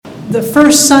The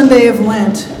first Sunday of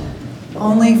Lent,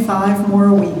 only 5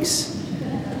 more weeks.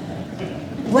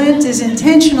 Lent is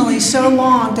intentionally so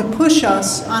long to push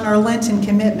us on our Lenten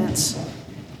commitments.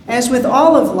 As with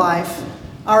all of life,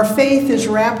 our faith is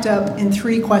wrapped up in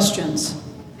 3 questions.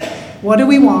 What do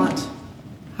we want?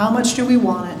 How much do we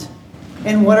want it?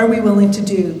 And what are we willing to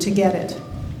do to get it?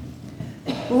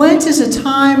 Lent is a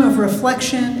time of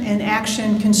reflection and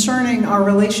action concerning our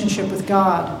relationship with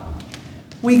God.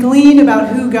 We glean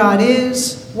about who God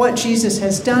is, what Jesus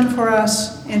has done for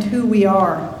us, and who we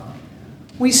are.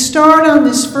 We start on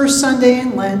this first Sunday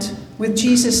in Lent with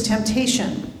Jesus'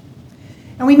 temptation.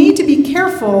 And we need to be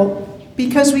careful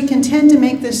because we can tend to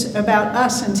make this about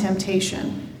us and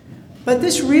temptation. But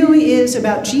this really is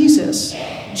about Jesus.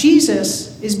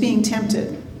 Jesus is being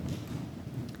tempted.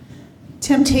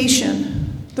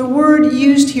 Temptation. The word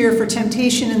used here for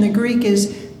temptation in the Greek is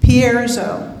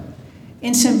pierzo.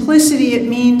 In simplicity, it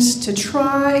means to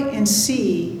try and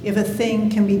see if a thing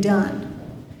can be done.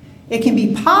 It can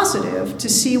be positive to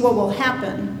see what will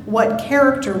happen, what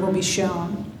character will be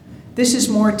shown. This is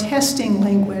more testing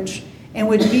language and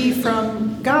would be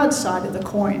from God's side of the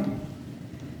coin.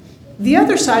 The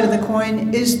other side of the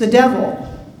coin is the devil.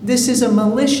 This is a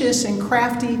malicious and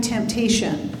crafty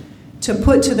temptation to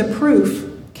put to the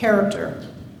proof character.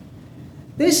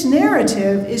 This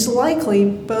narrative is likely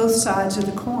both sides of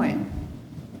the coin.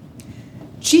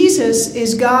 Jesus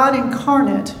is God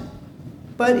incarnate,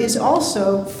 but is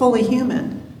also fully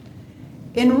human.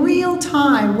 In real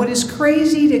time, what is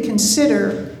crazy to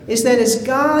consider is that as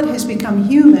God has become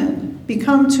human,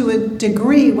 become to a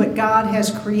degree what God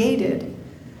has created,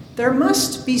 there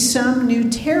must be some new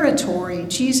territory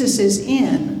Jesus is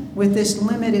in with this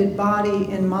limited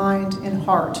body and mind and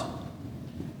heart.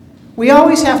 We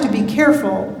always have to be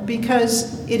careful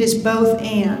because it is both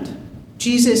and.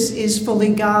 Jesus is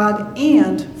fully God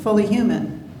and fully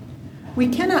human. We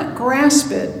cannot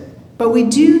grasp it, but we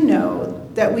do know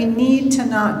that we need to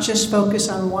not just focus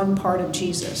on one part of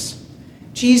Jesus.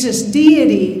 Jesus'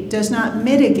 deity does not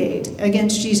mitigate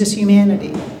against Jesus'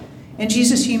 humanity, and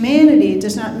Jesus' humanity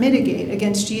does not mitigate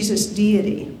against Jesus'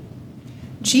 deity.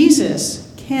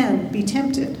 Jesus can be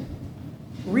tempted,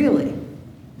 really.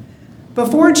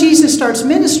 Before Jesus starts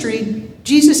ministry,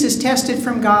 Jesus is tested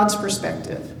from God's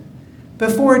perspective.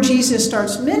 Before Jesus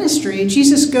starts ministry,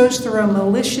 Jesus goes through a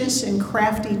malicious and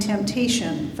crafty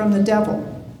temptation from the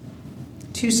devil.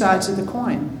 2 sides of the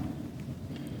coin.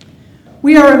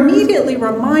 We are immediately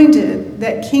reminded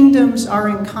that kingdoms are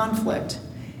in conflict,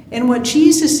 and what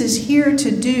Jesus is here to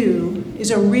do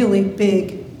is a really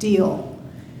big deal.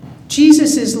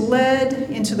 Jesus is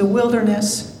led into the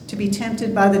wilderness to be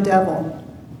tempted by the devil.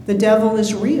 The devil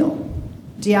is real,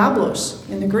 diablos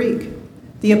in the Greek.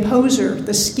 The opposer,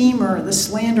 the schemer, the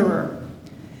slanderer.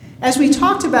 As we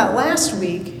talked about last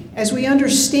week, as we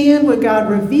understand what God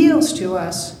reveals to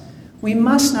us, we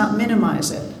must not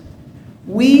minimize it.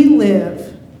 We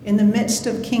live in the midst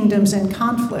of kingdoms and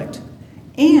conflict,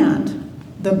 and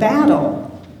the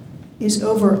battle is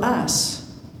over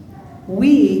us.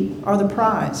 We are the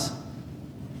prize.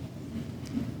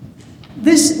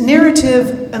 This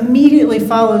narrative immediately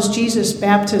follows Jesus'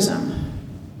 baptism,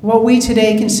 what we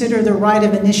today consider the rite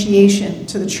of initiation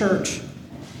to the church.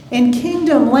 In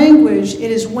kingdom language, it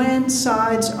is when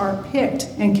sides are picked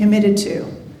and committed to.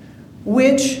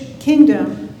 Which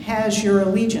kingdom has your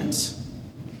allegiance?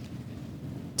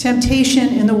 Temptation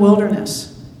in the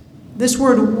wilderness. This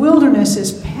word wilderness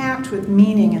is packed with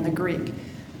meaning in the Greek.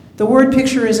 The word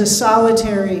picture is a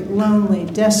solitary, lonely,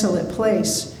 desolate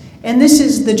place. And this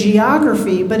is the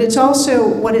geography, but it's also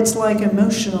what it's like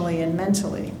emotionally and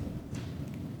mentally.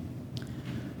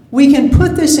 We can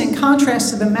put this in contrast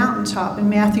to the mountaintop in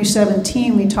Matthew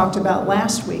 17 we talked about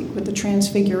last week with the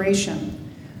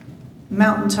transfiguration.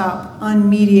 Mountaintop,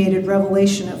 unmediated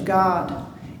revelation of God,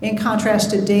 in contrast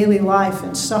to daily life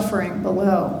and suffering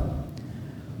below.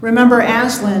 Remember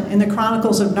Aslan in the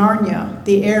Chronicles of Narnia,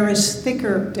 the air is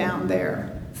thicker down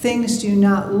there. Things do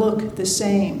not look the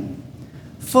same.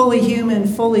 Fully human,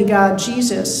 fully God,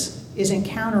 Jesus is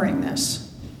encountering this.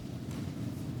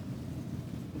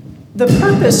 The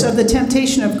purpose of the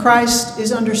temptation of Christ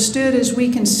is understood as we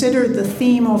consider the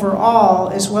theme overall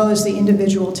as well as the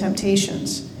individual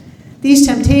temptations. These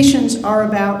temptations are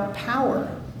about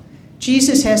power.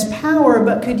 Jesus has power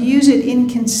but could use it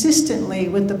inconsistently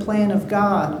with the plan of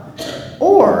God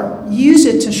or use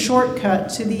it to shortcut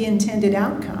to the intended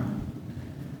outcome.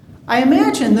 I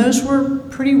imagine those were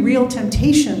pretty real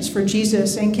temptations for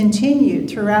Jesus and continued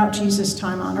throughout Jesus'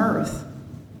 time on earth.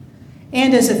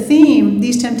 And as a theme,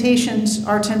 these temptations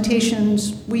are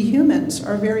temptations we humans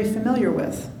are very familiar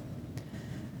with.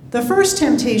 The first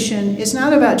temptation is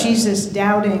not about Jesus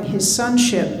doubting his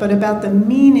sonship, but about the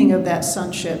meaning of that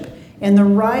sonship and the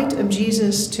right of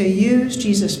Jesus to use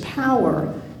Jesus'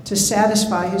 power to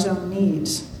satisfy his own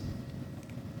needs.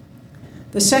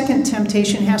 The second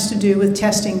temptation has to do with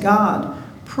testing God,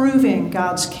 proving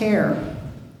God's care.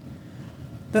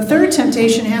 The third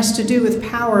temptation has to do with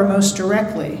power most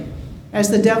directly. As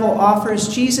the devil offers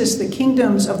Jesus the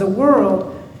kingdoms of the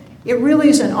world, it really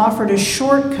is an offer to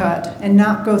shortcut and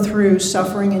not go through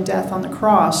suffering and death on the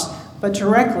cross, but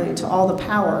directly to all the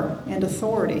power and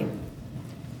authority.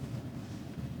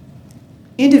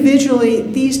 Individually,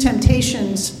 these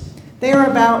temptations, they are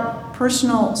about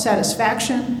personal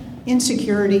satisfaction,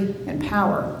 insecurity, and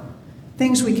power,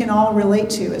 things we can all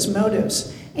relate to as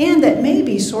motives, and that may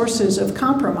be sources of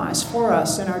compromise for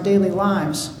us in our daily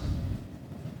lives.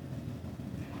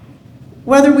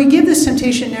 Whether we give this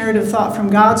temptation narrative thought from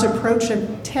God's approach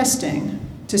of testing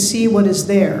to see what is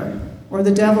there, or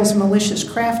the devil's malicious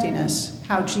craftiness,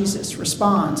 how Jesus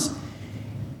responds,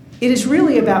 it is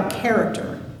really about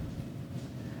character.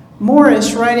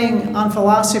 Morris, writing on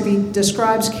philosophy,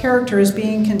 describes character as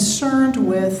being concerned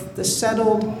with the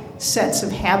settled sets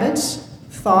of habits,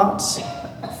 thoughts,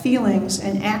 feelings,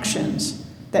 and actions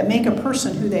that make a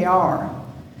person who they are.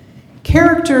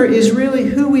 Character is really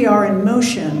who we are in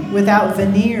motion without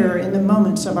veneer in the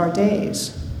moments of our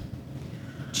days.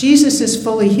 Jesus is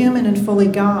fully human and fully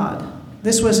God.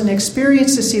 This was an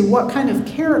experience to see what kind of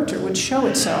character would show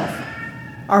itself.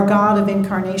 Our God of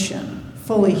incarnation,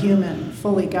 fully human,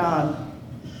 fully God.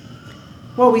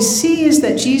 What we see is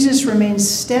that Jesus remains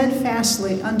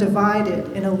steadfastly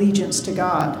undivided in allegiance to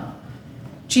God.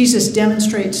 Jesus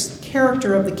demonstrates the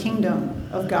character of the kingdom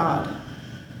of God.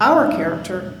 Our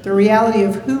character, the reality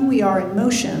of who we are in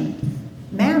motion,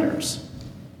 matters.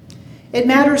 It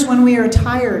matters when we are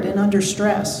tired and under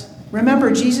stress.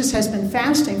 Remember, Jesus has been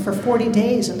fasting for 40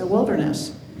 days in the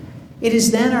wilderness. It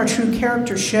is then our true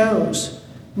character shows.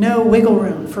 No wiggle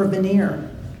room for veneer.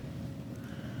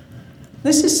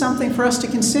 This is something for us to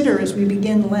consider as we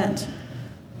begin Lent.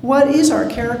 What is our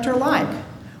character like?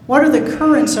 What are the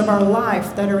currents of our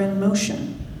life that are in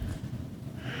motion?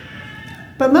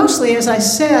 But mostly, as I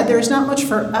said, there is not much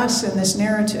for us in this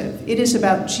narrative. It is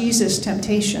about Jesus'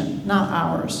 temptation, not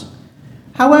ours.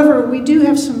 However, we do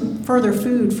have some further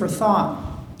food for thought.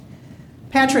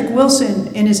 Patrick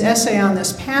Wilson, in his essay on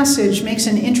this passage, makes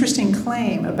an interesting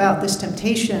claim about this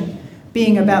temptation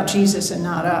being about Jesus and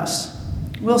not us.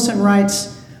 Wilson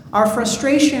writes, "Our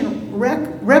frustration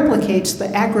replicates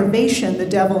the aggravation the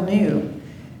devil knew.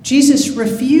 Jesus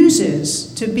refuses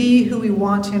to be who we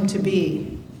want him to be.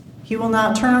 He will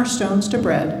not turn our stones to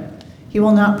bread. He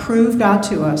will not prove God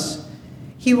to us.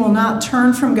 He will not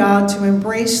turn from God to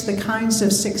embrace the kinds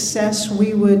of success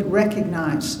we would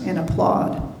recognize and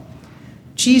applaud.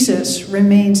 Jesus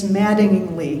remains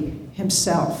maddeningly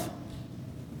himself."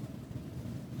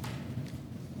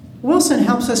 Wilson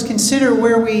helps us consider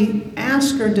where we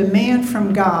ask or demand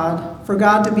from God for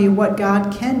God to be what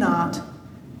God cannot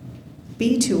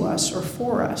be to us or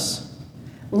for us.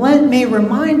 Lent may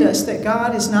remind us that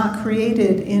God is not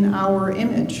created in our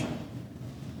image.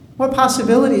 What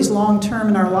possibilities long-term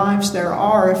in our lives there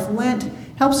are if Lent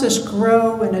helps us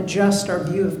grow and adjust our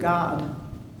view of God.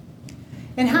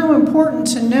 And how important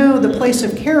to know the place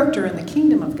of character in the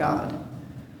kingdom of God.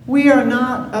 We are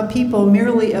not a people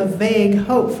merely of vague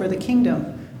hope for the kingdom.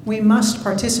 We must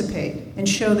participate and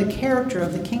show the character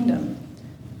of the kingdom.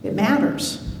 It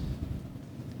matters.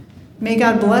 May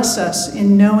God bless us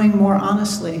in knowing more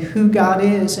honestly who God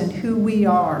is and who we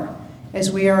are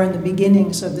as we are in the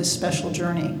beginnings of this special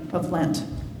journey of Lent.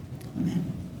 Amen.